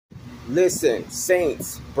Listen,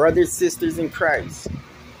 saints, brothers, sisters in Christ,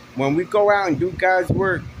 when we go out and do God's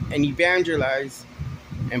work and evangelize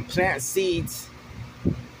and plant seeds,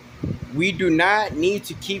 we do not need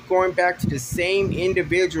to keep going back to the same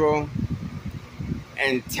individual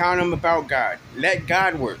and telling them about God. Let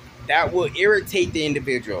God work. That will irritate the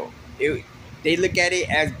individual. They look at it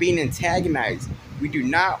as being antagonized. We do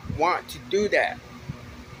not want to do that.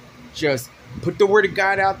 Just put the word of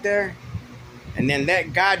God out there and then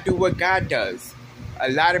let God do what God does. A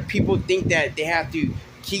lot of people think that they have to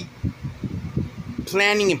keep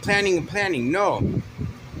planning and planning and planning. No,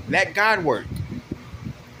 let God work.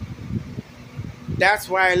 That's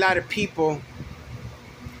why a lot of people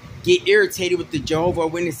get irritated with the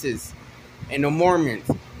Jehovah's Witnesses and the Mormons,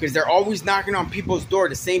 because they're always knocking on people's door,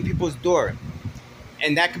 the same people's door,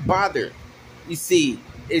 and that could bother. You see,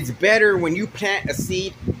 it's better when you plant a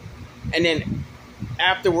seed and then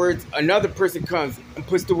afterwards another person comes and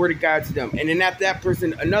puts the word of God to them, and then after that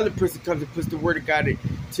person another person comes and puts the word of God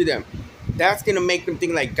to them. That's gonna make them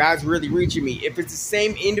think like God's really reaching me. If it's the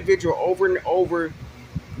same individual over and over,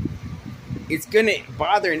 it's gonna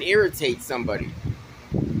bother and irritate somebody.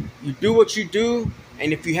 You do what you do,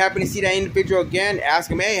 and if you happen to see that individual again, ask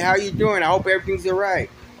them, hey, how you doing? I hope everything's all right.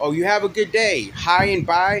 Oh, you have a good day. Hi and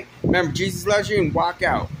bye. Remember, Jesus loves you, and walk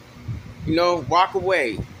out. You know, walk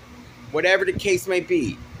away. Whatever the case may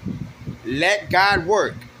be. Let God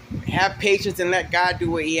work. Have patience and let God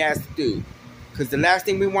do what he has to do. Because the last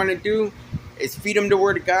thing we want to do is feed them the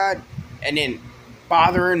word of God and then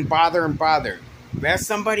bother and bother and bother. Let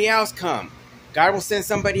somebody else come. God will send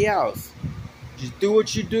somebody else. Just do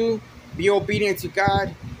what you do. Be obedient to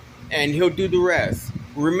God, and he'll do the rest.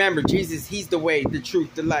 Remember, Jesus, he's the way, the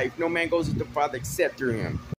truth, the life. No man goes to the Father except through him.